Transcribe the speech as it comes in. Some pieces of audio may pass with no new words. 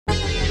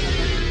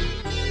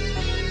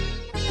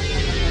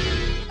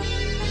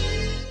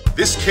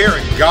This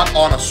Karen got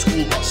on a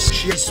school bus.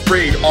 She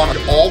sprayed on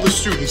all the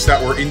students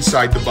that were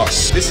inside the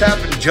bus. This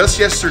happened just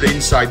yesterday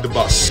inside the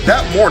bus.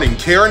 That morning,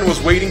 Karen was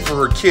waiting for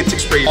her kid to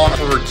spray on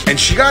her kid, and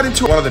she got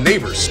into one of the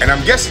neighbors. And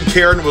I'm guessing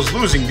Karen was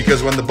losing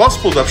because when the bus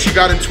pulled up, she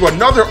got into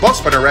another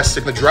bus but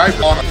arrested the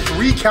driver on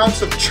 3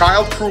 counts of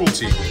child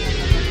cruelty.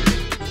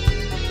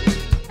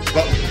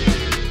 But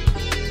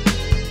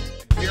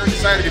Karen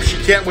decided if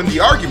she can't win the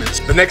arguments,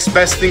 the next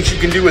best thing she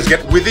can do is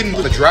get within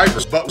the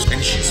driver's butt,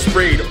 and she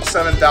sprayed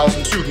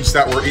 7,000 students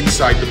that were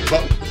inside the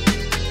butt.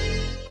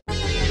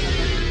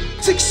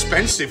 It's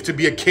expensive to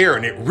be a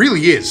Karen, it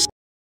really is.